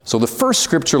So the first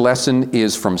scripture lesson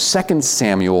is from 2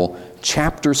 Samuel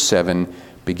chapter 7,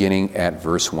 beginning at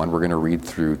verse 1. We're going to read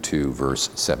through to verse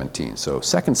 17. So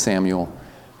 2 Samuel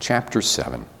chapter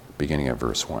 7, beginning at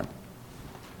verse 1.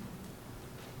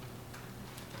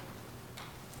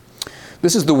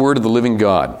 This is the word of the living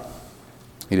God.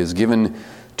 It is given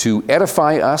to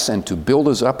edify us and to build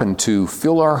us up and to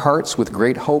fill our hearts with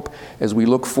great hope as we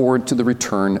look forward to the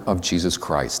return of Jesus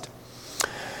Christ.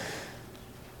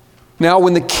 Now,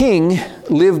 when the king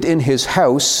lived in his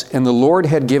house and the Lord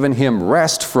had given him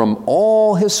rest from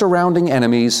all his surrounding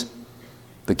enemies,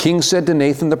 the king said to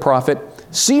Nathan the prophet,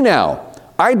 "See now,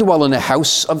 I dwell in a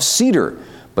house of cedar,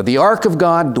 but the ark of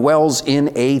God dwells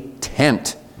in a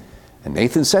tent." And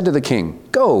Nathan said to the king,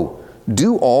 "Go,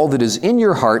 do all that is in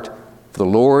your heart, for the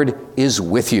Lord is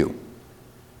with you."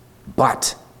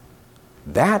 But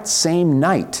that same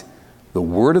night, the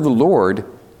word of the Lord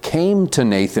came to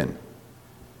Nathan.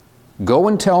 "Go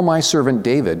and tell my servant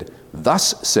David,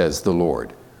 thus says the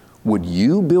Lord, would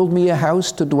you build me a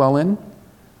house to dwell in?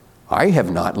 I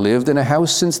have not lived in a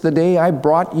house since the day I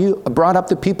brought up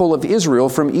the people of Israel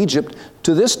from Egypt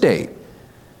to this day.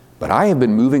 But I have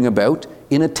been moving about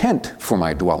in a tent for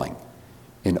my dwelling.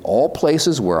 In all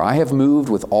places where I have moved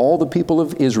with all the people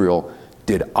of Israel,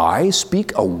 did I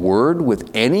speak a word with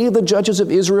any of the judges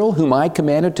of Israel whom I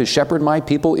commanded to shepherd my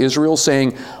people Israel,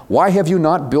 saying, why have you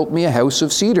not built me a house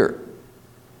of cedar?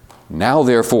 Now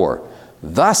therefore,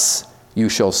 thus you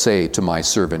shall say to my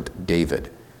servant David,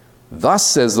 thus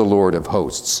says the Lord of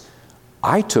hosts,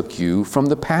 I took you from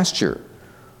the pasture,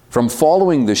 from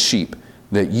following the sheep,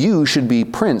 that you should be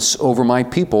prince over my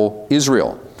people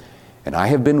Israel. And I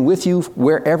have been with you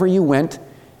wherever you went,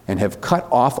 and have cut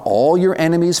off all your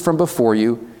enemies from before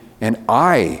you, and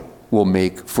I will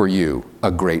make for you a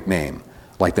great name,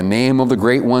 like the name of the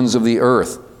great ones of the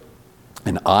earth.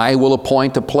 And I will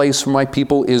appoint a place for my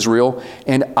people Israel,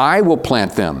 and I will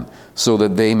plant them, so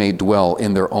that they may dwell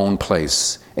in their own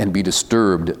place, and be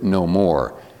disturbed no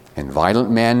more. And violent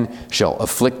men shall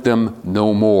afflict them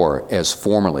no more as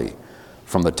formerly,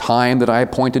 from the time that I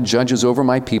appointed judges over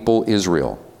my people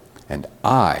Israel. And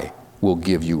I will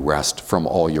give you rest from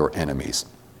all your enemies.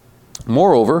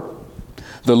 Moreover,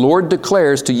 the Lord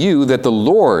declares to you that the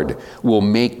Lord will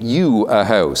make you a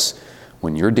house.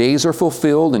 When your days are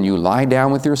fulfilled and you lie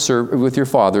down with your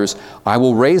fathers, I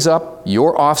will raise up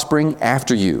your offspring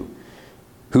after you,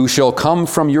 who shall come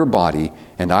from your body,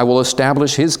 and I will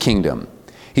establish his kingdom.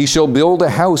 He shall build a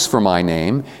house for my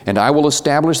name, and I will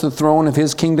establish the throne of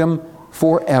his kingdom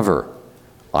forever.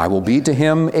 I will be to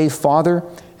him a father,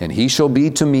 and he shall be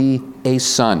to me a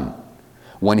son.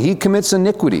 When he commits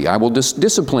iniquity, I will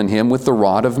discipline him with the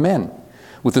rod of men,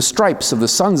 with the stripes of the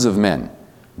sons of men.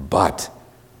 But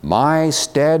my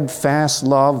steadfast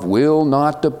love will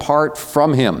not depart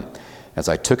from him, as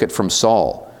I took it from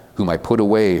Saul, whom I put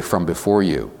away from before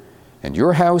you. And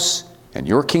your house and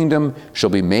your kingdom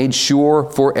shall be made sure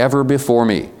forever before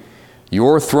me.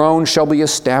 Your throne shall be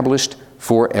established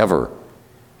forever.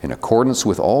 In accordance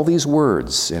with all these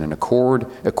words, and in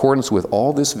accordance with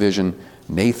all this vision,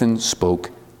 Nathan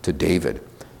spoke to David.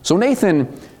 So Nathan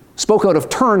spoke out of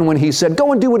turn when he said,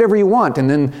 go and do whatever you want. And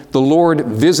then the Lord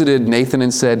visited Nathan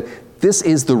and said, this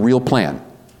is the real plan.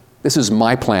 This is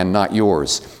my plan, not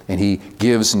yours. And he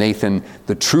gives Nathan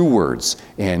the true words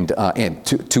and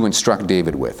to instruct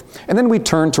David with. And then we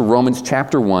turn to Romans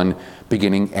chapter 1,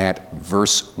 beginning at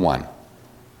verse 1.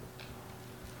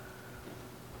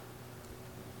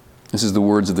 This is the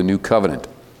words of the new covenant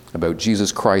about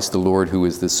Jesus Christ the Lord, who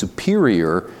is the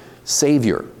superior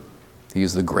Savior. He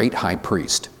is the great high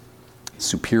priest,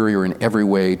 superior in every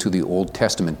way to the Old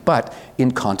Testament, but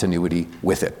in continuity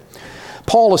with it.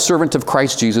 Paul, a servant of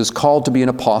Christ Jesus, called to be an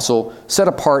apostle, set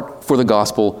apart for the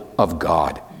gospel of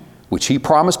God, which he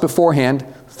promised beforehand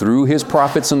through his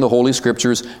prophets in the Holy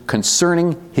Scriptures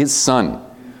concerning his Son,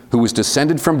 who was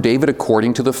descended from David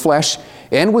according to the flesh,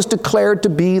 and was declared to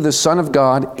be the Son of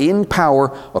God in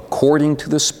power according to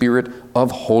the Spirit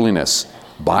of holiness,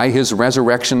 by his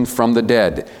resurrection from the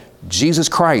dead, Jesus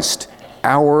Christ,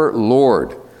 our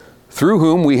Lord, through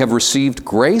whom we have received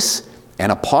grace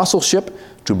and apostleship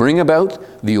to bring about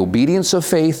the obedience of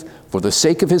faith for the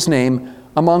sake of his name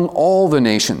among all the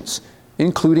nations,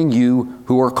 including you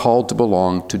who are called to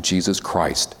belong to Jesus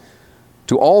Christ.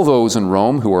 To all those in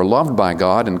Rome who are loved by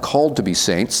God and called to be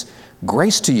saints,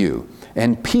 grace to you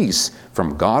and peace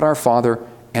from God our Father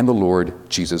and the Lord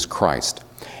Jesus Christ.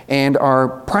 And our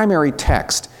primary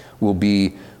text will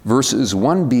be verses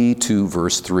 1b to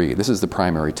verse 3. This is the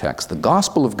primary text. The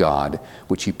gospel of God,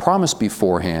 which he promised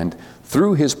beforehand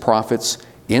through his prophets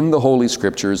in the Holy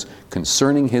Scriptures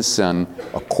concerning his Son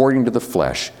according to the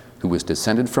flesh, who was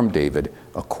descended from David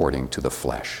according to the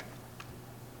flesh.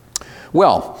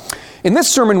 Well, in this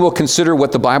sermon we'll consider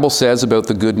what the Bible says about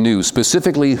the good news.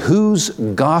 Specifically, whose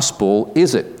gospel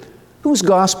is it? Whose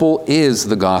gospel is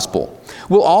the gospel?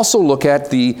 We'll also look at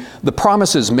the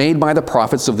promises made by the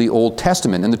prophets of the Old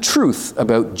Testament and the truth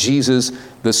about Jesus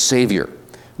the Savior.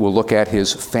 We'll look at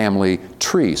his family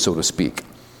tree, so to speak.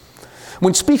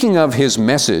 When speaking of his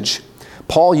message,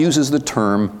 Paul uses the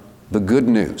term the good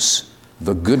news.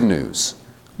 The good news.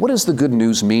 What does the good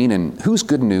news mean, and whose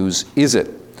good news is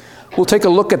it? We'll take a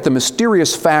look at the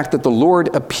mysterious fact that the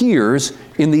Lord appears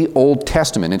in the Old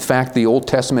Testament. In fact, the Old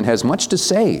Testament has much to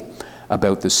say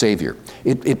about the Savior.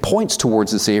 It points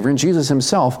towards the Savior, and Jesus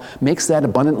himself makes that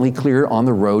abundantly clear on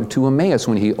the road to Emmaus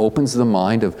when he opens the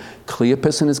mind of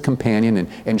Cleopas and his companion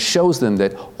and shows them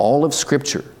that all of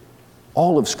Scripture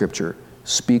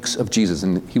speaks of Jesus.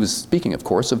 And he was speaking, of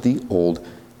course, of the Old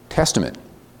Testament.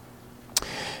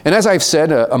 And as I've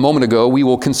said a moment ago, we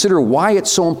will consider why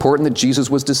it's so important that Jesus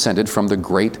was descended from the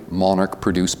great monarch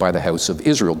produced by the house of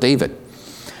Israel, David.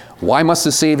 Why must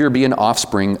the Savior be an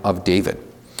offspring of David?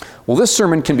 Well, this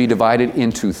sermon can be divided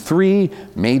into three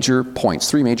major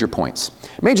points.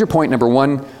 Major point number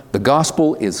one, the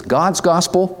gospel is God's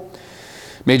gospel.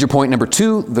 Major point number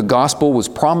two, the gospel was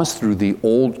promised through the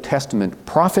Old Testament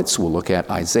prophets. We'll look at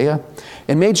Isaiah.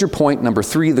 And major point number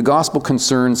three, the gospel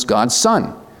concerns God's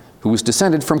Son, who was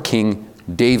descended from King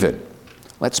David.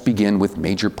 Let's begin with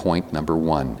major point number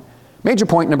one. Major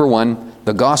point number one,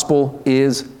 the gospel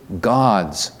is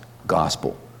God's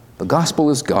gospel. The gospel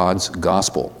is God's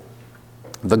gospel.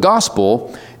 The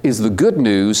gospel is the good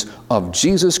news of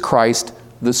Jesus Christ,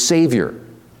 the Savior,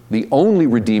 the only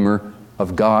Redeemer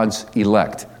of God's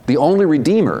elect, the only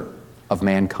Redeemer of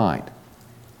mankind.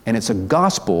 And it's a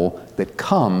gospel that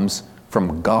comes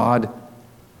from God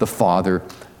the Father,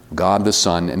 God the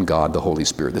Son, and God the Holy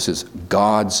Spirit. This is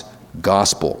God's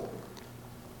gospel.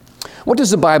 What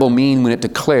does the Bible mean when it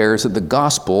declares that the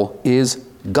gospel is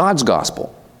God's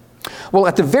gospel? Well,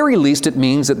 at the very least, it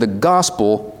means that the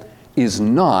gospel is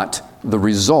not the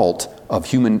result of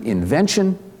human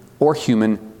invention or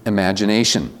human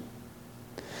imagination.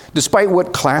 Despite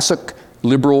what classic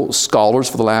liberal scholars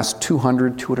for the last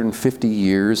 250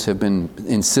 years have been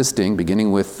insisting,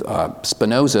 beginning with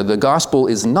Spinoza, the gospel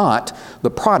is not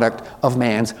the product of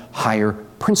man's higher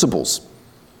principles.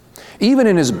 Even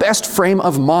in his best frame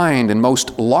of mind and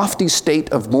most lofty state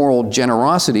of moral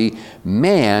generosity,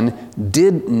 man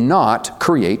did not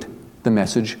create the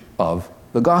message of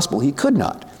the gospel. He could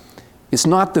not. It's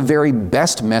not the very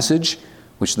best message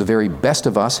which the very best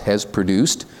of us has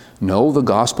produced. No, the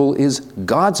gospel is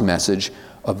God's message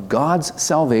of God's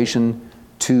salvation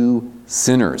to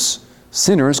sinners.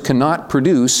 Sinners cannot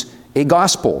produce a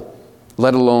gospel,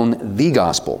 let alone the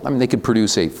gospel. I mean, they could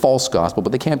produce a false gospel,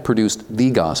 but they can't produce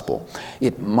the gospel.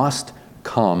 It must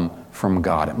come from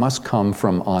God. It must come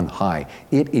from on high.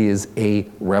 It is a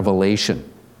revelation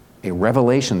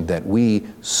that we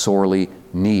sorely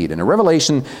need, and a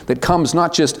revelation that comes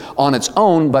not just on its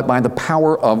own, but by the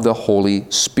power of the Holy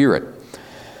Spirit.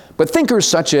 But thinkers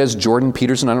such as Jordan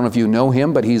Peterson, I don't know if you know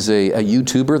him, but he's a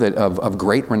YouTuber of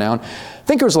great renown.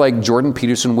 Thinkers like Jordan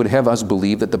Peterson would have us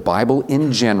believe that the Bible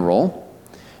in general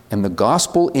and the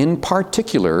gospel in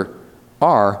particular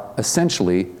are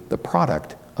essentially the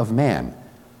product of man.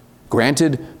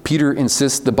 Granted, Peter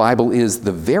insists the Bible is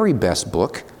the very best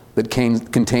book that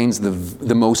contains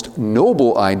the most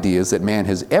noble ideas that man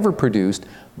has ever produced,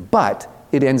 but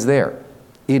it ends there.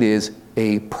 It is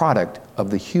a product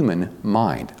of the human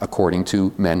mind, according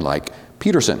to men like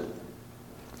Peterson.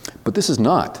 But this is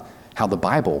not how the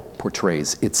Bible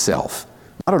portrays itself.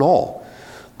 Not at all.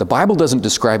 The Bible doesn't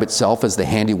describe itself as the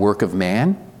handiwork of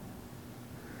man.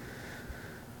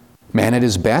 Man at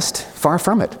his best, far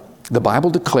from it. The Bible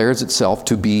declares itself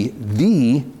to be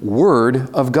the Word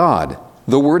of God.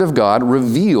 The Word of God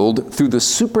revealed through the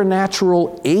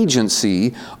supernatural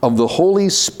agency of the Holy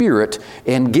Spirit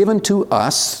and given to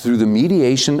us through the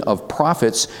mediation of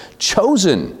prophets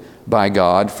chosen by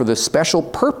God for the special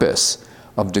purpose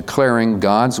of declaring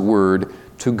God's Word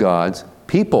to God's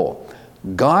people.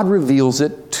 God reveals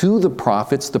it to the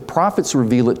prophets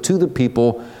reveal it to the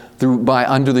people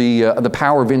under the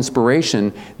power of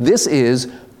inspiration. This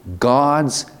is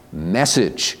God's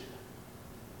message.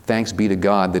 Thanks be to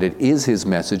God that it is His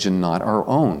message and not our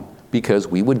own, because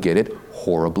we would get it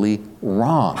horribly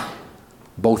wrong,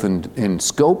 both in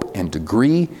scope and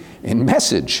degree and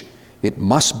message. It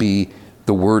must be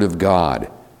the Word of God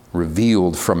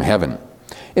revealed from heaven.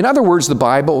 In other words, the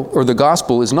Bible or the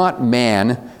gospel is not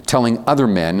man telling other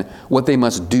men what they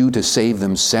must do to save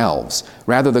themselves.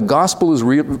 Rather, the gospel is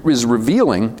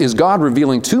God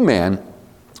revealing to man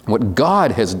what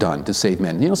God has done to save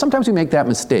men. You know, sometimes we make that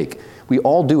mistake. We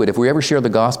all do it. If we ever share the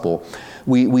gospel,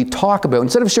 we talk about,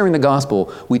 instead of sharing the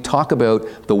gospel, we talk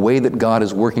about the way that God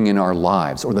is working in our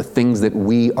lives or the things that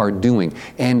we are doing.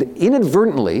 And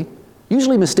inadvertently,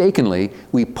 usually mistakenly,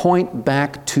 we point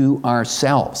back to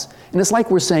ourselves. And it's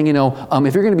like we're saying, if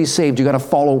you're going to be saved, you got to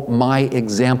follow my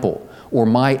example or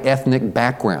my ethnic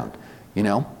background.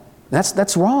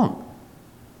 That's wrong.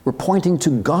 We're pointing to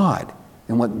God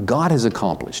and what God has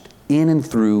accomplished in and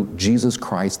through Jesus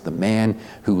Christ, the man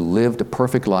who lived a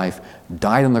perfect life,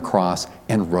 died on the cross,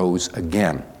 and rose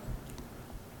again.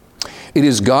 It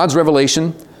is God's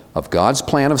revelation of God's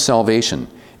plan of salvation,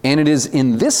 and it is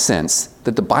in this sense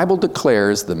that the Bible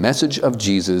declares the message of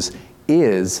Jesus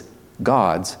is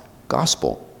God's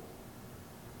gospel.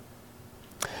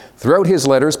 Throughout his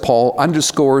letters, Paul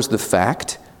underscores the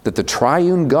fact that the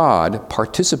triune God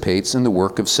participates in the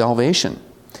work of salvation.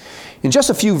 In just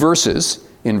a few verses,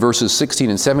 in verses 16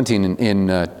 and 17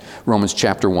 in Romans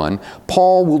chapter 1,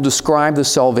 Paul will describe the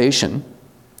salvation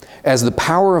as the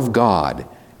power of God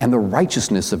and the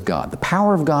righteousness of God. The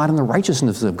power of God and the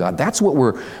righteousness of God. That's what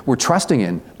we're trusting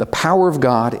in, the power of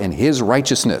God and his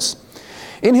righteousness.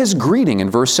 In his greeting in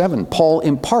verse 7, Paul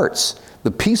imparts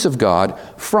the peace of God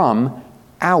from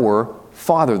our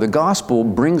Father. The gospel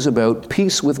brings about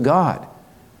peace with God.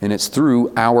 And it's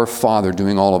through our Father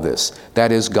doing all of this.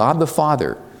 That is, God the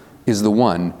Father is the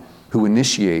one who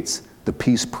initiates the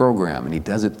peace program, and he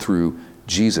does it through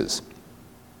Jesus.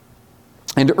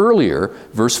 And earlier,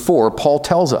 verse 4, Paul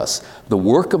tells us the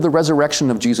work of the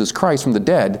resurrection of Jesus Christ from the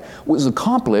dead was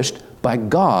accomplished by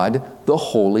God the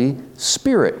Holy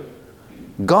Spirit.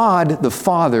 God the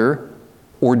Father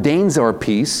ordains our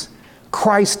peace.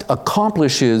 Christ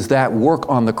accomplishes that work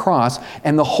on the cross,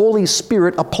 and the Holy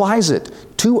Spirit applies it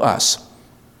to us.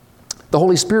 The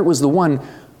Holy Spirit was the one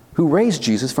who raised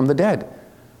Jesus from the dead.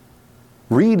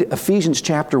 Read Ephesians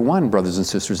chapter 1, brothers and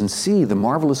sisters, and see the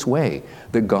marvelous way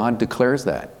that God declares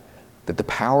that the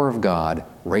power of God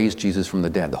raised Jesus from the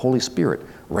dead. The Holy Spirit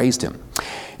raised him.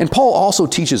 And Paul also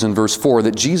teaches in verse 4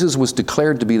 that Jesus was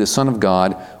declared to be the Son of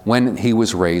God when he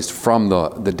was raised from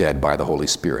the dead by the Holy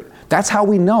Spirit. That's how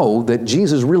we know that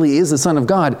Jesus really is the Son of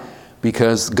God,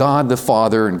 because God the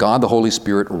Father and God the Holy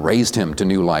Spirit raised him to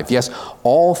new life. Yes,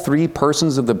 all three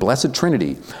persons of the Blessed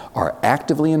Trinity are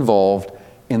actively involved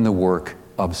in the work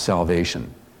of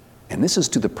salvation. And this is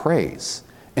to the praise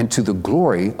and to the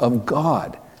glory of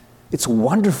God. It's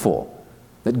wonderful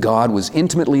that God was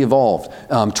intimately involved,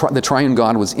 the triune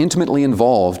God was intimately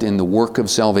involved in the work of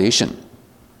salvation.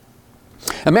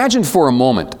 Imagine for a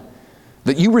moment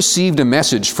that you received a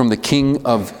message from the King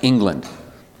of England.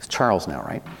 It's Charles now,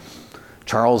 right?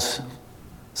 Charles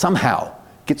somehow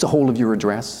gets a hold of your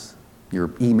address,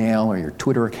 your email or your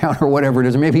Twitter account or whatever it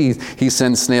is. Maybe he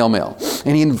sends snail mail.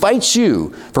 And he invites you,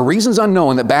 for reasons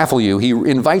unknown that baffle you, he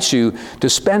invites you to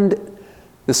spend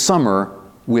the summer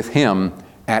with him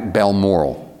at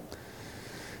Balmoral.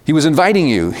 He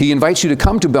invites you to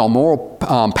come to Balmoral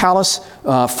Palace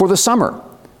for the summer.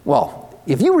 Well,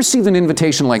 if you received an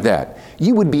invitation like that,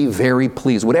 you would be very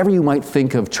pleased. Whatever you might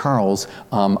think of Charles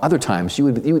other times, he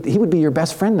would be your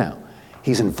best friend now.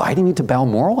 He's inviting you to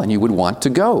Balmoral, and you would want to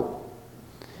go.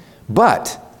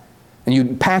 And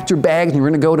you packed your bags, and you were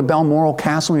going to go to Balmoral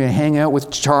Castle, and you're going to hang out with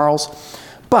Charles.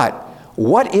 But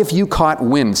what if you caught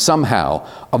wind somehow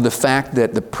of the fact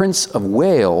that the Prince of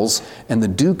Wales and the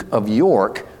Duke of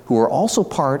York, who are also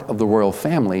part of the royal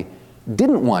family,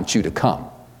 didn't want you to come?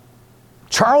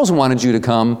 Charles wanted you to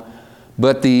come,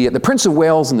 but the Prince of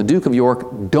Wales and the Duke of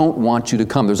York don't want you to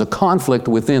come. There's a conflict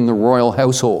within the royal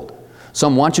household.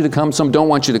 Some want you to come, some don't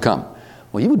want you to come.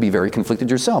 Well, you would be very conflicted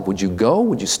yourself. Would you go?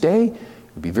 Would you stay? It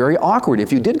would be very awkward.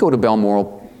 If you did go to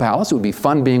Balmoral Palace, it would be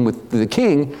fun being with the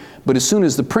king, but as soon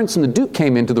as the prince and the duke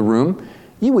came into the room,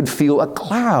 you would feel a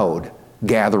cloud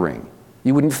gathering.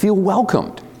 You wouldn't feel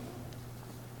welcomed.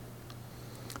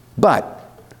 But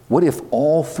what if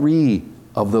all three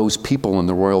of those people in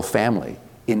the royal family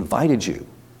invited you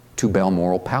to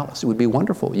Balmoral Palace? It would be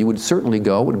wonderful. You would certainly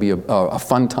go. It would be a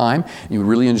fun time. You would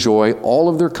really enjoy all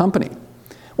of their company.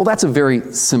 Well, that's a very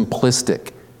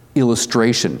simplistic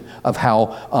illustration of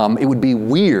how it would be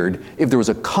weird if there was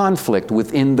a conflict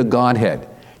within the Godhead.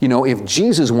 If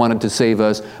Jesus wanted to save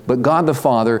us, but God the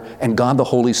Father and God the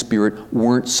Holy Spirit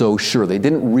weren't so sure. They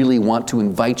didn't really want to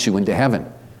invite you into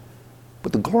heaven.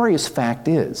 But the glorious fact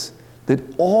is that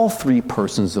all three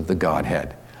persons of the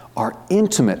Godhead are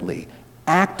intimately,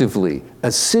 actively,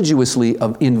 assiduously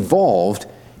involved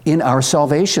in our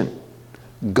salvation.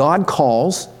 God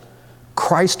calls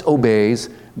Christ obeys,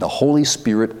 the Holy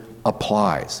Spirit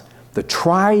applies. The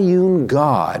triune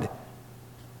God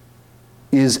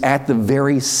is at the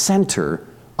very center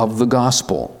of the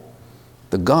gospel.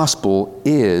 The gospel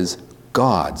is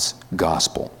God's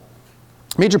gospel.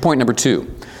 Major point number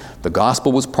 2. The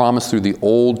gospel was promised through the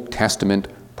Old Testament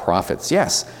prophets.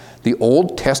 Yes, the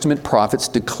Old Testament prophets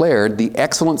declared the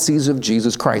excellencies of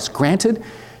Jesus Christ. Granted,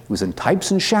 it was in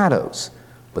types and shadows,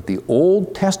 but the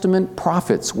Old Testament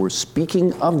prophets were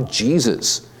speaking of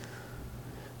Jesus.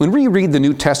 When we read the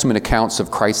New Testament accounts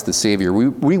of Christ the Savior,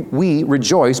 we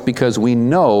rejoice because we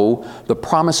know the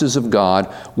promises of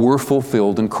God were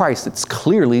fulfilled in Christ. It's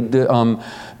clearly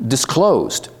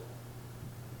disclosed.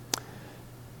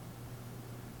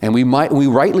 And we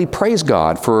rightly praise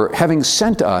God for having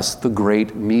sent us the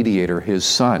great mediator, his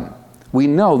Son. We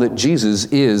know that Jesus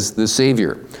is the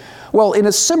Savior. Well, in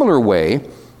a similar way,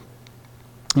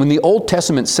 when the Old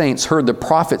Testament saints heard the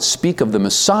prophets speak of the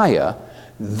Messiah,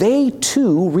 they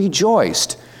too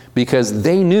rejoiced because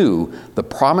they knew the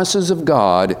promises of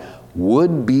God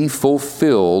would be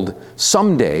fulfilled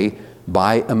someday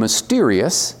by a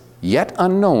mysterious, yet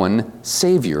unknown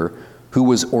Savior who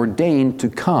was ordained to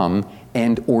come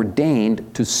and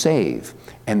ordained to save.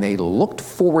 And they looked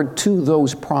forward to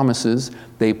those promises.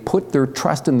 They put their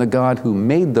trust in the God who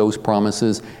made those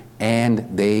promises, and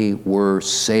they were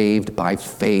saved by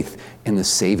faith in the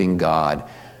saving God,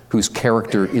 whose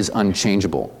character is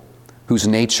unchangeable, whose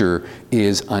nature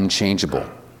is unchangeable.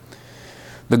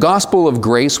 The gospel of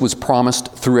grace was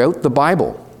promised throughout the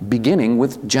Bible, beginning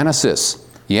with Genesis.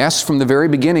 Yes, from the very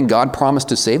beginning, God promised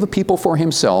to save a people for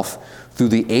himself through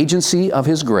the agency of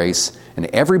his grace, and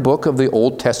every book of the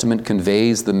Old Testament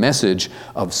conveys the message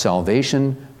of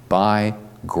salvation by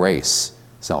grace.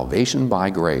 Salvation by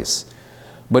grace.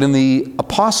 But in the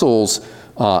apostles'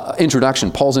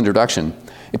 introduction, Paul's introduction,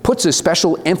 it puts a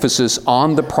special emphasis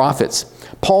on the prophets.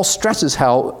 Paul stresses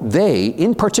how they,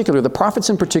 in particular, the prophets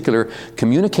in particular,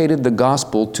 communicated the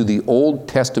gospel to the Old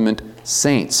Testament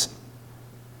saints.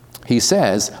 He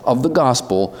says, of the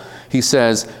gospel, he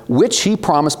says, which he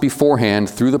promised beforehand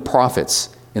through the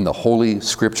prophets in the Holy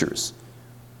Scriptures.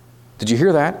 Did you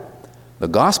hear that? The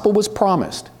gospel was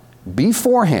promised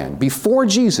beforehand, before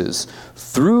Jesus,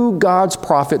 through God's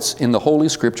prophets in the Holy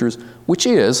Scriptures, which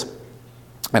is,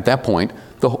 at that point,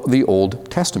 the Old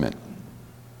Testament.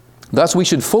 Thus, we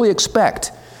should fully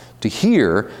expect to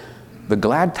hear the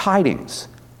glad tidings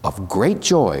of great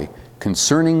joy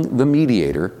concerning the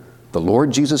mediator, the Lord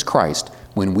Jesus Christ,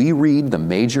 when we read the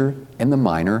major and the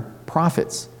minor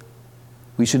prophets.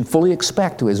 We should fully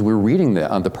expect, as we're reading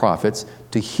the prophets,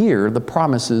 to hear the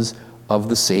promises of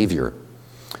the Savior.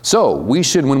 So, we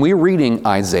should, when we're reading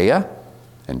Isaiah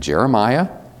and Jeremiah,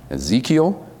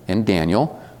 Ezekiel and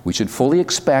Daniel, we should fully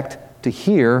expect to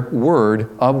hear word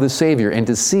of the Savior and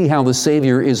to see how the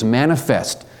Savior is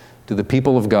manifest to the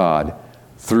people of God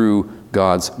through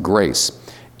God's grace.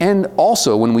 And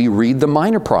also when we read the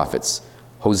minor prophets,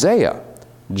 Hosea,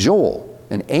 Joel,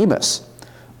 and Amos,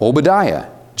 Obadiah,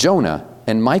 Jonah,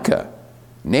 and Micah,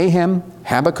 Nahum,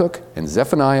 Habakkuk, and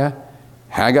Zephaniah,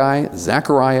 Haggai,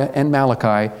 Zechariah, and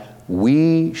Malachi,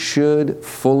 we should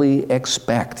fully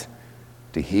expect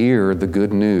to hear the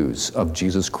good news of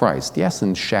Jesus Christ. Yes,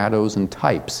 in shadows and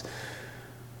types.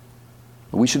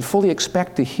 But we should fully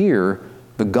expect to hear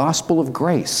the gospel of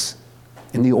grace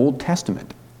in the Old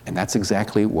Testament. And that's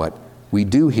exactly what we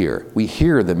do here. We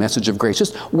hear the message of grace.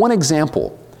 Just one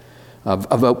example of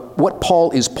what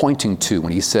Paul is pointing to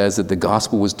when he says that the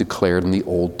gospel was declared in the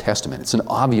Old Testament. It's an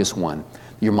obvious one.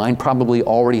 Your mind probably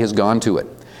already has gone to it.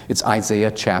 It's Isaiah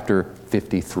chapter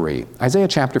 53. Isaiah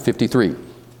chapter 53.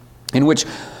 In which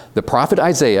the prophet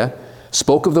Isaiah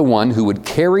spoke of the one who would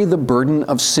carry the burden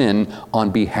of sin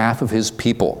on behalf of his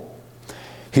people.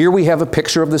 Here we have a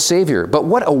picture of the Savior, but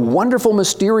what a wonderful,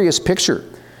 mysterious picture.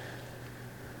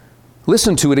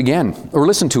 Listen to it again, or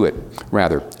listen to it,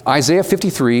 rather. Isaiah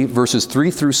 53, verses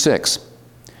 3 through 6.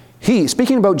 He,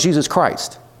 speaking about Jesus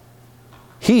Christ,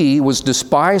 he was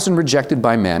despised and rejected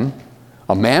by men,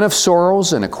 a man of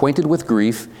sorrows and acquainted with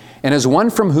grief, and as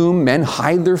one from whom men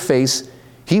hide their face,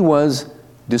 he was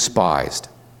despised,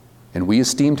 and we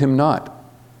esteemed him not.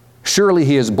 Surely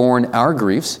he has borne our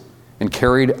griefs and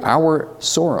carried our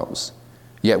sorrows.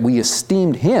 Yet we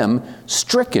esteemed him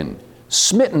stricken,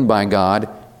 smitten by God,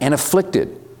 and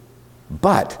afflicted.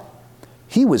 But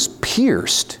he was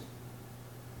pierced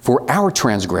for our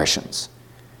transgressions.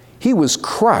 He was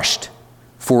crushed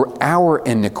for our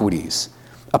iniquities.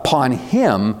 Upon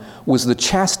him was the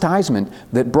chastisement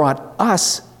that brought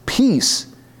us peace,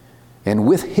 and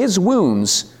with his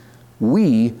wounds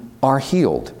we are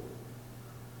healed.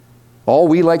 All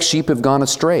we like sheep have gone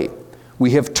astray.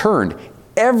 We have turned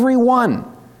every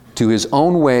one to his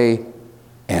own way,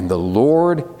 and the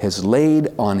Lord has laid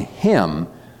on him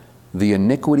the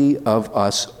iniquity of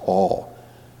us all.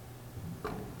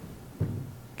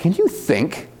 Can you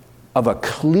think of a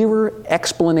clearer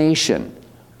explanation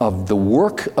of the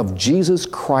work of Jesus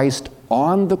Christ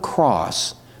on the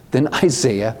cross than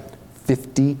Isaiah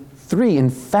 53?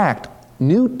 In fact,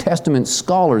 New Testament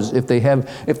scholars, if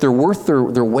they're worth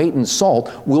their weight in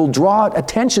salt, will draw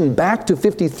attention back to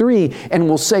 53 and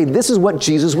will say this is what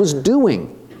Jesus was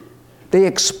doing. They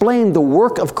explain the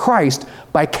work of Christ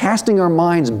by casting our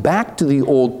minds back to the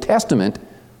Old Testament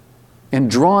and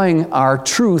drawing our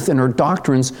truth and our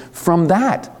doctrines from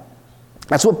that.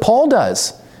 That's what Paul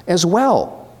does as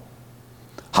well.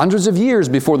 Hundreds of years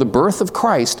before the birth of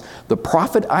Christ, the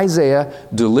prophet Isaiah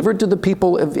delivered to the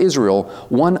people of Israel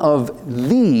one of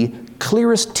the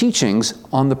clearest teachings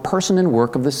on the person and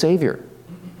work of the Savior.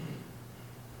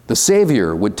 The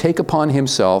Savior would take upon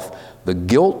himself the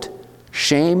guilt,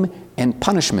 shame, and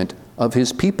punishment of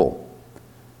his people.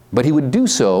 But he would do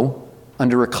so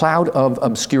under a cloud of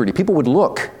obscurity. People would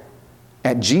look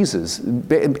at Jesus.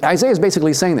 Isaiah is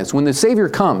basically saying this. When the Savior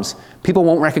comes, people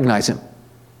won't recognize him.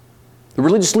 The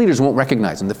religious leaders won't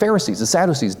recognize him. The Pharisees, the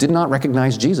Sadducees did not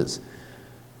recognize Jesus.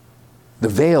 The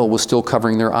veil was still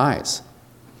covering their eyes.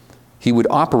 He would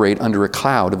operate under a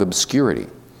cloud of obscurity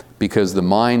because the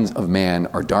minds of man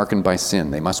are darkened by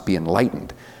sin. They must be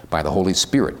enlightened by the Holy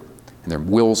Spirit, and their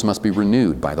wills must be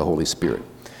renewed by the Holy Spirit.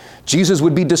 Jesus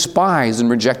would be despised and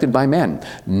rejected by men.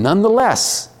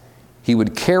 Nonetheless, he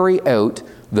would carry out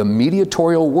the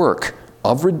mediatorial work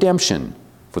of redemption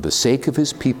for the sake of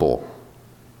his people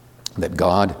that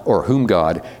God, or whom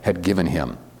God had given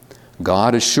him.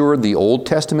 God assured the Old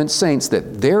Testament saints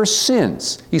that their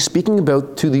sins, he's speaking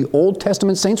about to the Old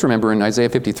Testament saints, remember in Isaiah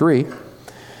 53,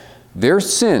 their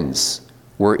sins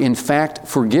were in fact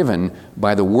forgiven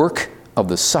by the work of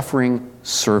the suffering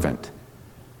servant.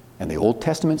 And the Old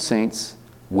Testament saints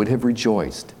would have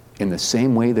rejoiced in the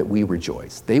same way that we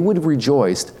rejoice. They would have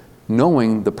rejoiced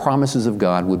knowing the promises of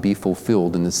God would be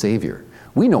fulfilled in the Savior.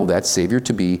 We know that Savior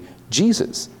to be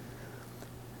Jesus.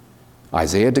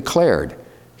 Isaiah declared,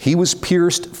 he was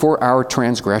pierced for our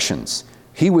transgressions.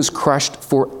 He was crushed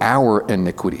for our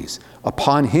iniquities.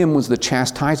 Upon him was the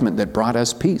chastisement that brought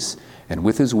us peace, and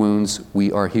with his wounds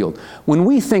we are healed. When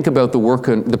we think about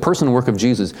the person and work of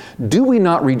Jesus, do we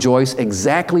not rejoice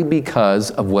exactly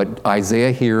because of what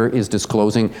Isaiah here is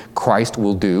disclosing Christ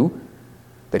will do?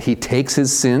 That he takes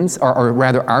his sins, or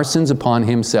rather our sins upon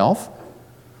himself?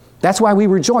 That's why we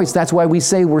rejoice. That's why we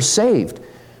say we're saved.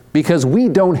 Because we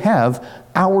don't have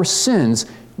our sins.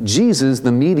 Jesus,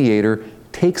 the mediator,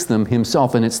 takes them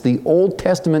himself. And it's the Old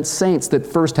Testament saints that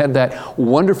first had that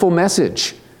wonderful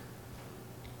message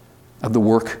of the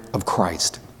work of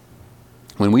Christ.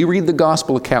 When we read the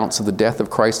gospel accounts of the death of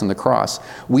Christ on the cross,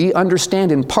 we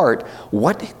understand in part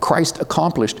what Christ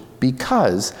accomplished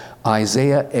because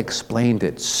Isaiah explained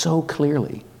it so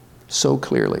clearly, so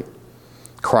clearly.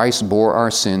 Christ bore our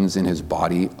sins in his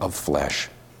body of flesh.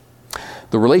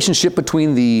 The relationship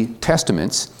between the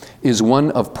testaments is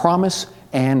one of promise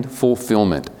and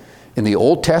fulfillment. In the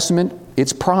Old Testament,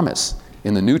 it's promise.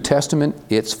 In the New Testament,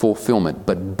 it's fulfillment.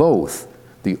 But both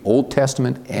the Old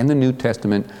Testament and the New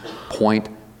Testament point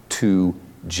to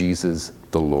Jesus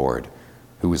the Lord,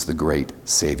 who is the great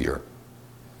Savior.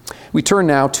 We turn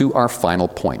now to our final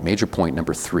point, major point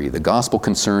number 3. The gospel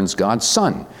concerns God's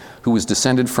Son, who was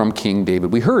descended from King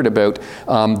David. We heard about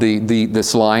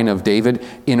this line of David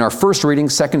in our first reading,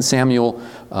 2 Samuel,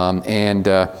 and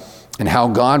how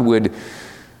God would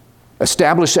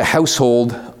establish a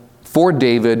household for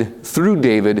David, through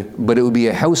David, but it would be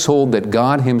a household that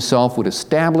God himself would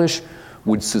establish,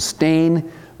 would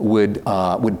sustain,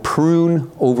 would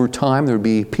prune over time. There would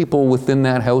be people within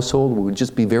that household who would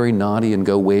just be very naughty and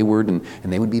go wayward, and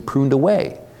they would be pruned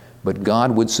away. But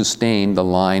God would sustain the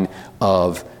line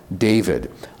of David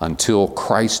until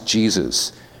Christ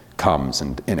Jesus comes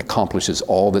and accomplishes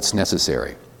all that's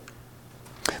necessary.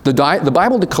 The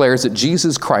Bible declares that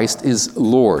Jesus Christ is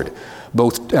Lord,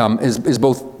 is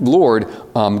both Lord,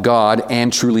 God,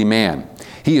 and truly man.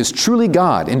 He is truly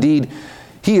God. Indeed,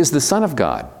 he is the Son of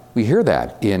God. We hear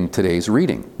that in today's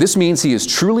reading. This means he is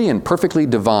truly and perfectly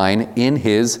divine in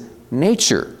his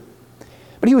nature.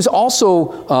 But he was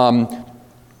also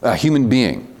a human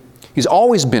being. He's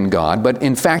always been God, but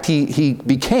in fact he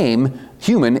became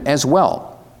human as well.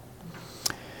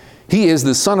 He is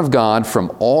the Son of God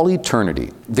from all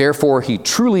eternity. Therefore, he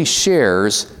truly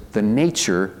shares the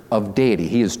nature of deity.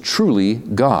 He is truly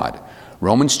God.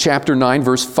 Romans chapter 9,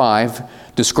 verse 5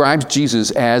 describes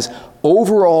Jesus as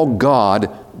overall God,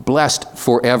 blessed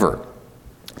forever.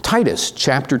 Titus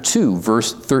chapter 2,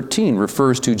 verse 13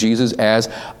 refers to Jesus as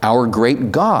our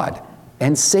great God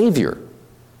and Savior.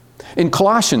 In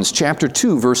Colossians chapter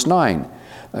 2, verse 9,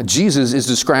 Jesus is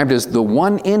described as the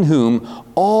one in whom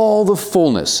all the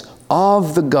fullness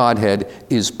of the Godhead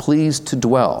is pleased to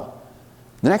dwell.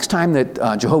 The next time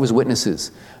that Jehovah's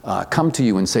Witnesses come to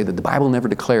you and say that the Bible never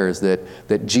declares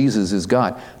that Jesus is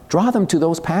God, draw them to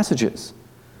those passages.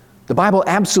 The Bible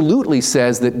absolutely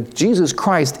says that Jesus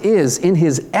Christ is, in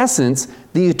his essence,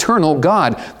 the eternal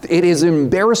God. It is an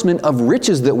embarrassment of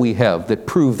riches that we have that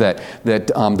prove that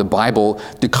the Bible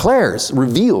declares,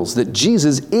 reveals that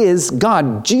Jesus is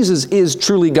God. Jesus is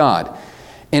truly God.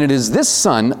 And it is this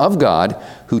Son of God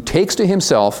who takes to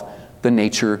himself the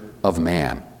nature of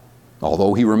man,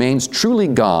 although he remains truly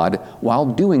God while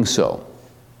doing so.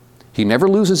 He never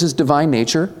loses his divine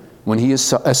nature when he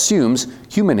assumes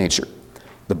human nature.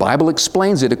 The Bible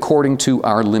explains it according to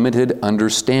our limited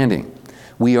understanding.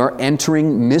 We are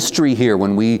entering mystery here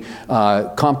when we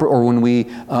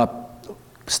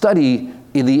study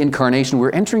the incarnation. We're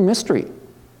entering mystery.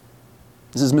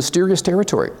 This is mysterious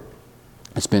territory.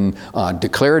 It's been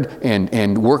declared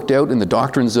and worked out in the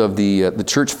doctrines of the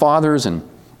church fathers and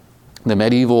the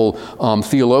medieval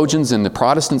theologians and the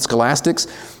Protestant scholastics,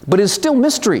 but it's still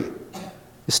mystery.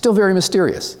 It's still very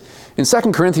mysterious. In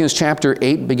 2 Corinthians chapter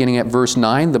 8, beginning at verse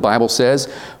 9, the Bible says,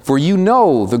 "For you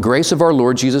know the grace of our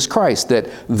Lord Jesus Christ, that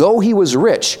though he was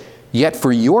rich, yet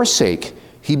for your sake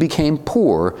he became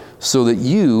poor, so that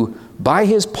you, by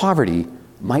his poverty,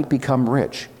 might become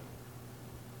rich."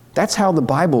 That's how the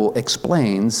Bible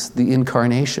explains the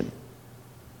incarnation.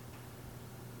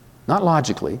 Not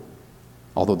logically,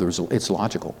 although it's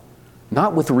logical.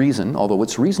 Not with reason, although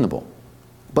it's reasonable.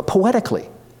 But poetically.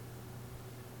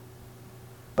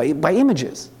 By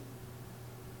images.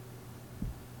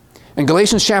 And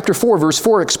Galatians chapter 4, verse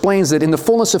 4 explains that in the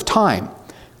fullness of time,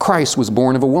 Christ was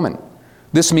born of a woman.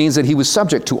 This means that he was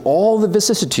subject to all the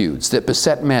vicissitudes that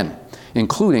beset men,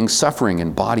 including suffering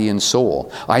in body and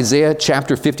soul. Isaiah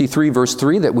chapter 53, verse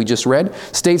 3 that we just read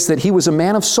states that he was a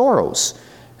man of sorrows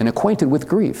and acquainted with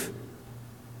grief.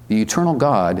 The eternal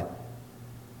God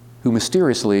who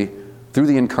mysteriously, through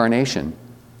the incarnation,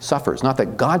 suffers. Not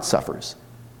that God suffers,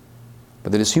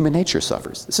 but that his human nature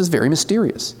suffers. This is very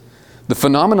mysterious. The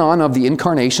phenomenon of the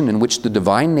incarnation in which the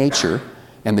divine nature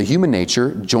and the human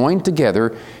nature joined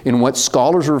together in what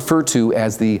scholars refer to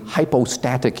as the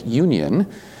hypostatic union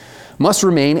must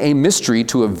remain a mystery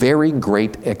to a very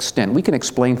great extent. We can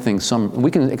explain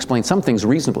some things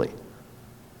reasonably,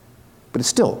 but it's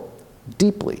still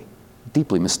deeply,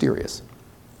 deeply mysterious.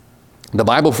 The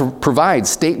Bible provides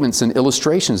statements and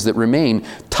illustrations that remain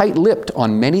tight-lipped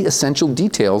on many essential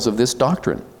details of this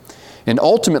doctrine. And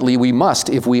ultimately, we must,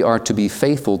 if we are to be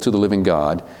faithful to the living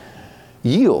God,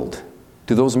 yield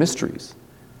to those mysteries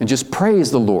and just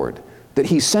praise the Lord that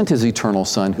he sent his eternal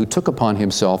Son who took upon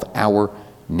himself our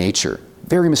nature.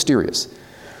 Very mysterious.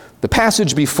 The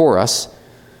passage before us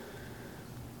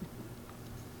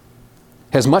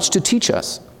has much to teach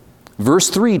us.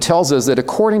 Verse 3 tells us that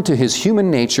according to his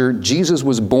human nature, Jesus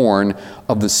was born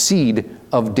of the seed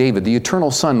of David. The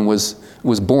eternal Son was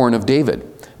born of David.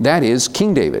 That is,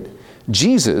 King David.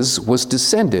 Jesus was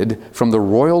descended from the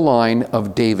royal line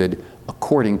of David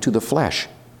according to the flesh.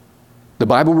 The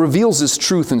Bible reveals this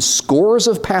truth in scores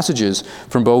of passages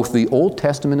from both the Old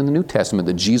Testament and the New Testament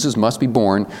that Jesus must be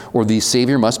born, or the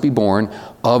Savior must be born,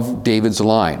 of David's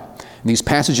line. These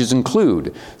passages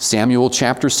include Samuel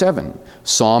chapter 7,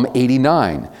 Psalm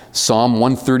 89, Psalm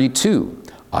 132,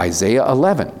 Isaiah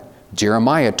 11,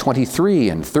 Jeremiah 23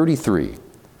 and 33,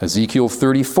 Ezekiel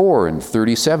 34 and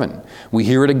 37. We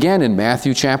hear it again in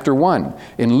Matthew chapter 1,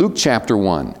 in Luke chapter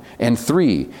 1 and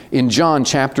 3, in John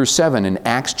chapter 7, in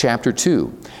Acts chapter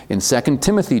 2, in 2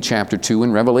 Timothy chapter 2,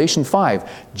 in Revelation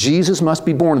 5. Jesus must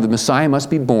be born, the Messiah must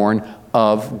be born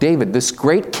of David. This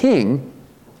great king,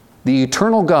 the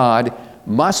eternal God,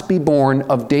 must be born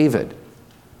of David.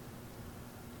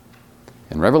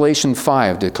 And Revelation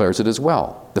 5 declares it as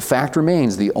well. The fact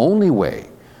remains, the only way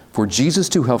for Jesus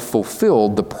to have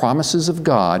fulfilled the promises of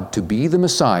God to be the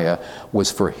Messiah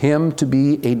was for him to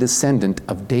be a descendant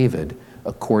of David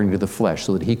according to the flesh,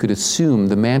 so that he could assume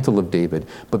the mantle of David,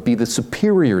 but be the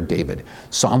superior David.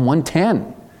 Psalm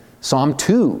 110, Psalm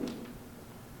 2.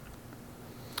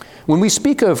 When we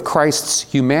speak of Christ's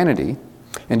humanity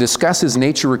and discuss his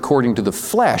nature according to the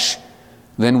flesh,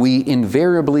 then we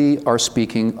invariably are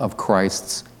speaking of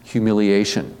Christ's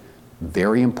humiliation.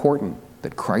 Very important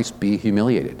that Christ be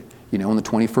humiliated. You know, in the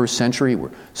 21st century,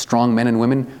 we're strong men and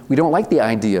women. We don't like the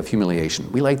idea of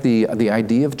humiliation. We like the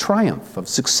idea of triumph, of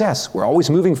success. We're always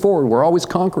moving forward. We're always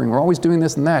conquering. We're always doing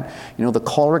this and that. You know, the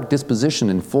choleric disposition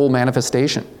in full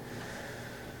manifestation.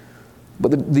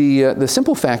 But the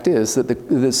simple fact is that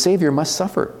the Savior must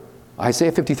suffer.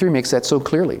 Isaiah 53 makes that so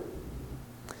clearly.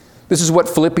 This is what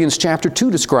Philippians chapter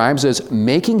 2 describes as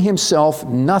making himself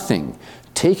nothing,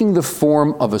 taking the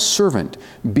form of a servant,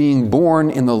 being born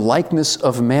in the likeness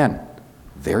of men.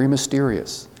 Very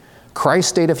mysterious. Christ's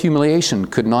state of humiliation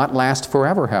could not last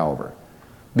forever, however,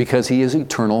 because he is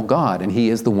eternal God and he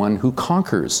is the one who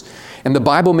conquers. And the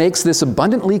Bible makes this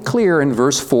abundantly clear in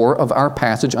verse 4 of our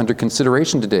passage under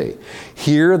consideration today.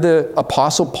 Here the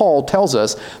Apostle Paul tells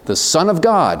us the Son of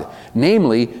God,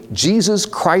 namely Jesus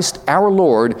Christ our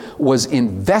Lord, was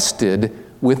invested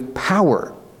with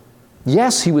power.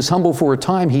 Yes, he was humble for a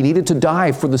time. He needed to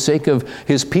die for the sake of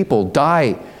his people,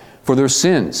 die for their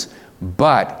sins.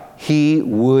 But he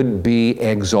would be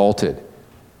exalted.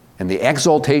 And the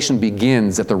exaltation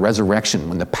begins at the resurrection,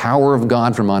 when the power of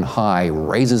God from on high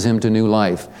raises him to new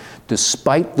life.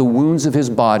 Despite the wounds of his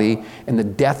body and the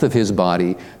death of his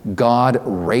body, God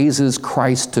raises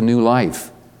Christ to new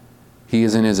life. He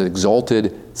is in his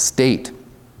exalted state.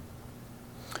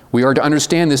 We are to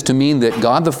understand this to mean that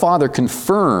God the Father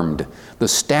confirmed the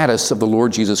status of the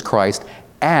Lord Jesus Christ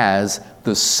as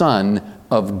the Son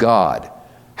of God.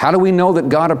 How do we know that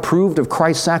God approved of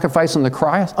Christ's sacrifice on the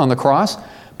cross?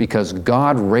 Because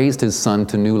God raised his Son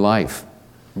to new life.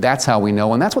 That's how we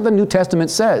know, and that's what the New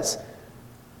Testament says.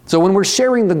 So when we're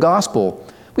sharing the gospel,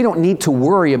 we don't need to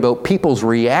worry about people's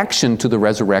reaction to the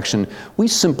resurrection. We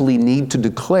simply need to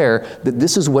declare that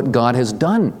this is what God has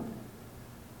done.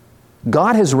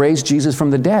 God has raised Jesus from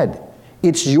the dead.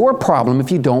 It's your problem if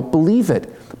you don't believe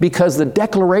it, because the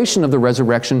declaration of the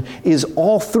resurrection is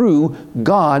all through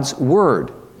God's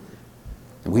Word.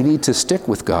 We need to stick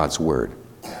with God's Word.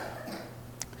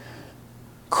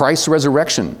 Christ's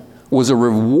resurrection was a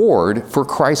reward for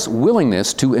Christ's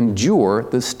willingness to endure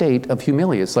the state of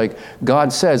humility. It's like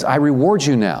God says, I reward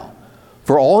you now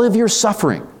for all of your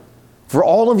suffering, for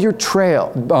all of your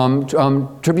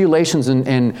tribulations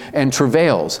and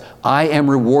travails. I am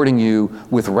rewarding you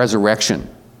with resurrection.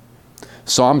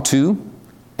 Psalm 2,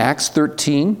 Acts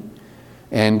 13,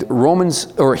 and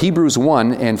Hebrews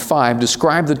 1 and 5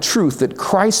 describe the truth that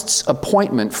Christ's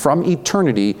appointment from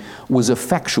eternity was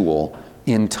effectual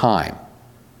in time,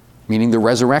 meaning the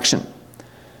resurrection.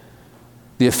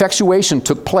 The effectuation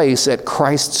took place at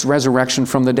Christ's resurrection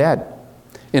from the dead.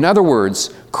 In other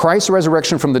words, Christ's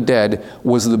resurrection from the dead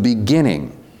was the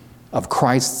beginning of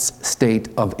Christ's state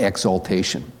of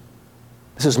exaltation.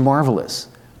 This is marvelous.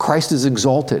 Christ is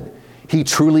exalted. He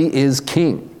truly is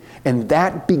King. And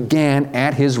that began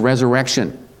at his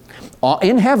resurrection.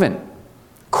 In heaven,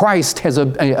 Christ has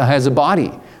a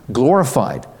body,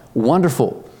 glorified,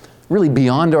 wonderful, really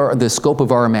beyond the scope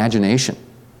of our imagination.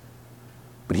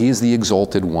 But he is the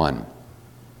exalted one.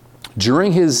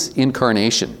 During his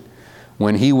incarnation,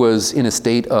 when he was in a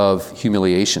state of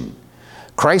humiliation,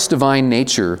 Christ's divine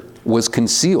nature was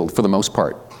concealed for the most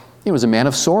part. He was a man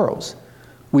of sorrows.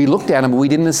 We looked at him, but we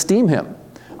didn't esteem him.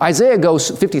 Isaiah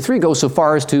 53 goes so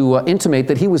far as to intimate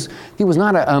that he was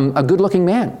not a good-looking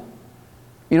man.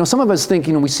 You know, some of us think,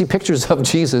 we see pictures of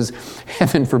Jesus,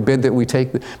 heaven forbid that we pay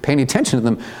any attention to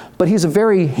them, but he's a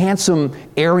very handsome,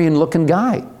 Aryan-looking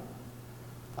guy.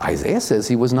 Isaiah says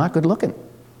he was not good-looking.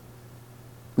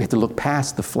 We have to look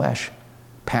past the flesh,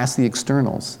 past the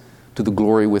externals, to the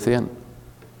glory within.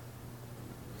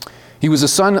 He was a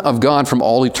son of God from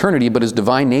all eternity, but his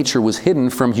divine nature was hidden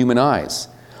from human eyes.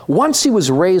 Once he was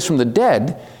raised from the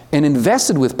dead and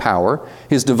invested with power,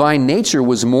 his divine nature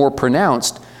was more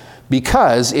pronounced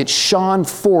because it shone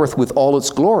forth with all its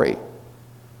glory.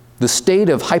 The state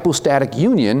of hypostatic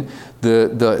union,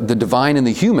 the divine and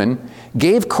the human,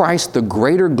 gave Christ the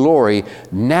greater glory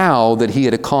now that he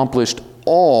had accomplished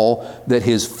all that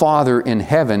his Father in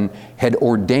heaven had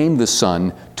ordained the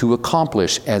Son to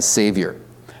accomplish as Savior.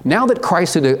 Now that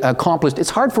Christ had accomplished, it's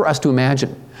hard for us to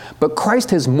imagine, but Christ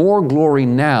has more glory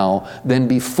now than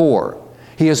before.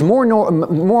 He has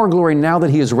more glory now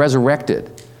that he is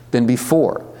resurrected than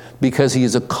before, because he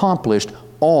has accomplished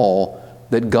all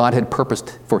that God had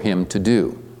purposed for him to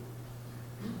do.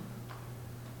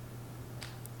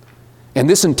 And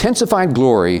this intensified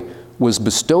glory was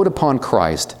bestowed upon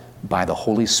Christ by the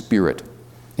Holy Spirit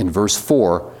in verse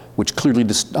 4, which clearly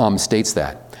states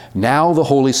that. Now the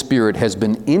Holy Spirit has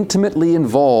been intimately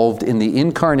involved in the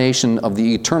incarnation of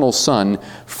the eternal Son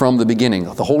from the beginning.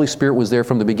 The Holy Spirit was there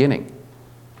from the beginning.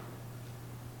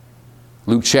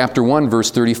 Luke chapter 1,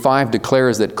 verse 35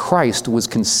 declares that Christ was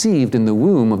conceived in the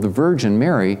womb of the Virgin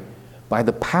Mary by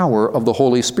the power of the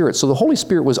Holy Spirit. So the Holy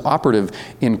Spirit was operative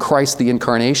in Christ the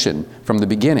incarnation from the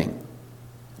beginning.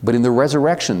 But in the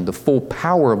resurrection, the full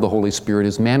power of the Holy Spirit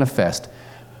is manifest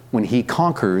when he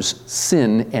conquers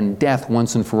sin and death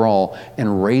once and for all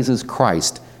and raises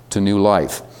Christ to new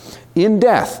life. In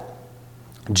death,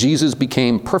 Jesus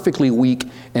became perfectly weak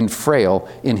and frail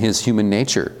in his human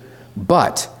nature.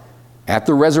 But at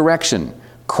the resurrection,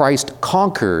 Christ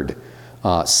conquered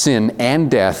sin and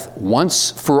death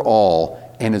once for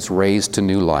all and is raised to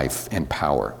new life and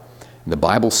power. The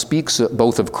Bible speaks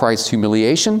both of Christ's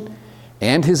humiliation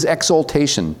and his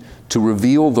exaltation to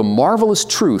reveal the marvelous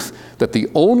truth that the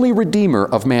only Redeemer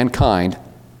of mankind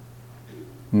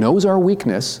knows our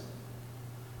weakness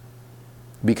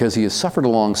because he has suffered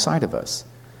alongside of us,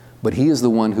 but he is the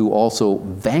one who also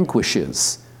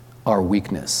vanquishes our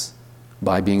weakness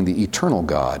by being the eternal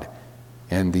God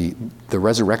and the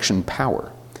resurrection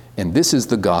power. And this is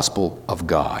the gospel of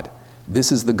God.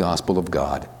 This is the gospel of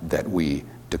God that we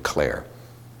declare.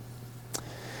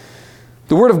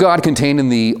 The Word of God contained in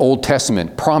the Old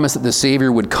Testament promised that the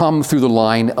Savior would come through the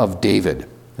line of David.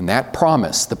 And that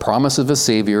promise, the promise of a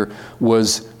Savior,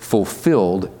 was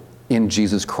fulfilled in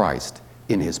Jesus Christ,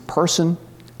 in his person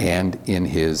and in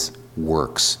his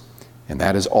works. And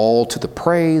that is all to the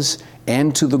praise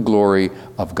and to the glory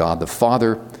of God the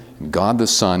Father, God the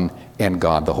Son, and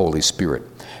God the Holy Spirit.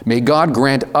 May God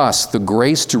grant us the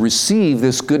grace to receive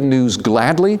this good news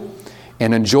gladly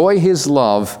and enjoy his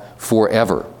love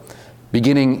forever,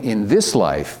 beginning in this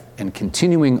life and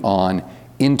continuing on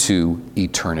into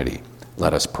eternity.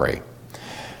 Let us pray.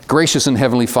 Gracious and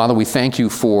Heavenly Father, we thank you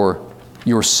for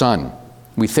your Son.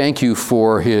 We thank you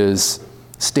for his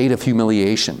state of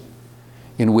humiliation,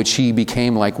 in which he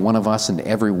became like one of us in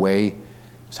every way. He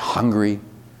was hungry.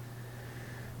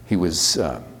 He was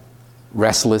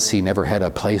restless. He never had a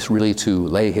place really to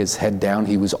lay his head down.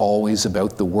 He was always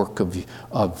about the work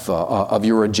of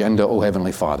your agenda, O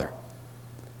Heavenly Father.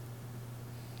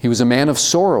 He was a man of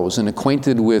sorrows and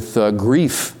acquainted with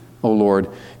grief, O Lord,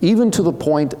 even to the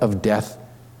point of death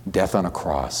on a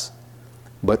cross.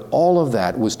 But all of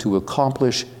that was to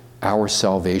accomplish our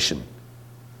salvation.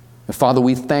 And Father,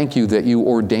 we thank you that you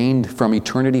ordained from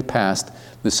eternity past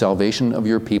the salvation of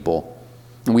your people.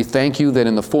 And we thank you that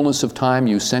in the fullness of time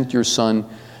you sent your Son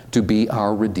to be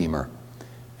our Redeemer.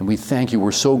 And we thank you,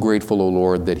 we're so grateful, O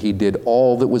Lord, that he did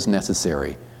all that was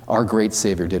necessary. Our great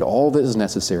Savior did all that is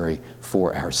necessary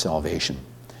for our salvation.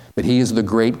 That he is the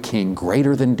great King,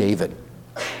 greater than David,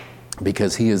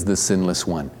 because he is the sinless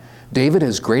one. David,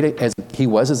 as great as he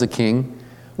was as a king,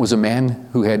 was a man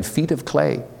who had feet of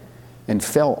clay and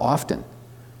fell often.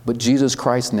 But Jesus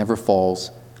Christ never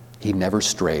falls. He never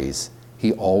strays.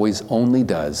 He always only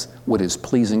does what is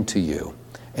pleasing to you.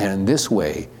 And in this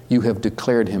way, you have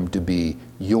declared him to be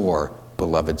your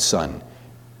beloved Son,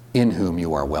 in whom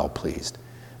you are well pleased.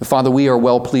 Father, we are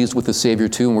well pleased with the Savior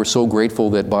too, and we're so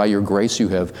grateful that by your grace you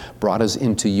have brought us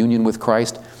into union with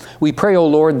Christ. We pray, O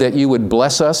Lord, that you would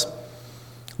bless us,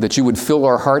 that you would fill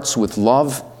our hearts with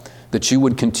love, that you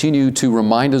would continue to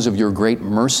remind us of your great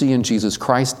mercy in Jesus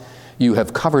Christ. You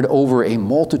have covered over a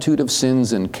multitude of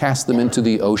sins and cast them into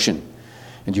the ocean.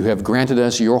 And you have granted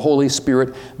us your Holy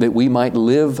Spirit that we might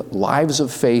live lives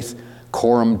of faith,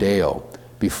 coram Deo,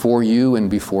 before you and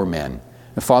before men.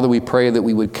 And Father, we pray that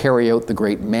we would carry out the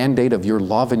great mandate of your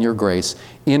love and your grace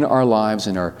in our lives,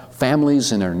 in our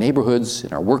families, in our neighborhoods,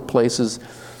 in our workplaces,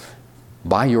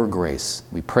 by your grace.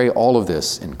 We pray all of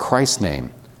this in Christ's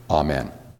name. Amen.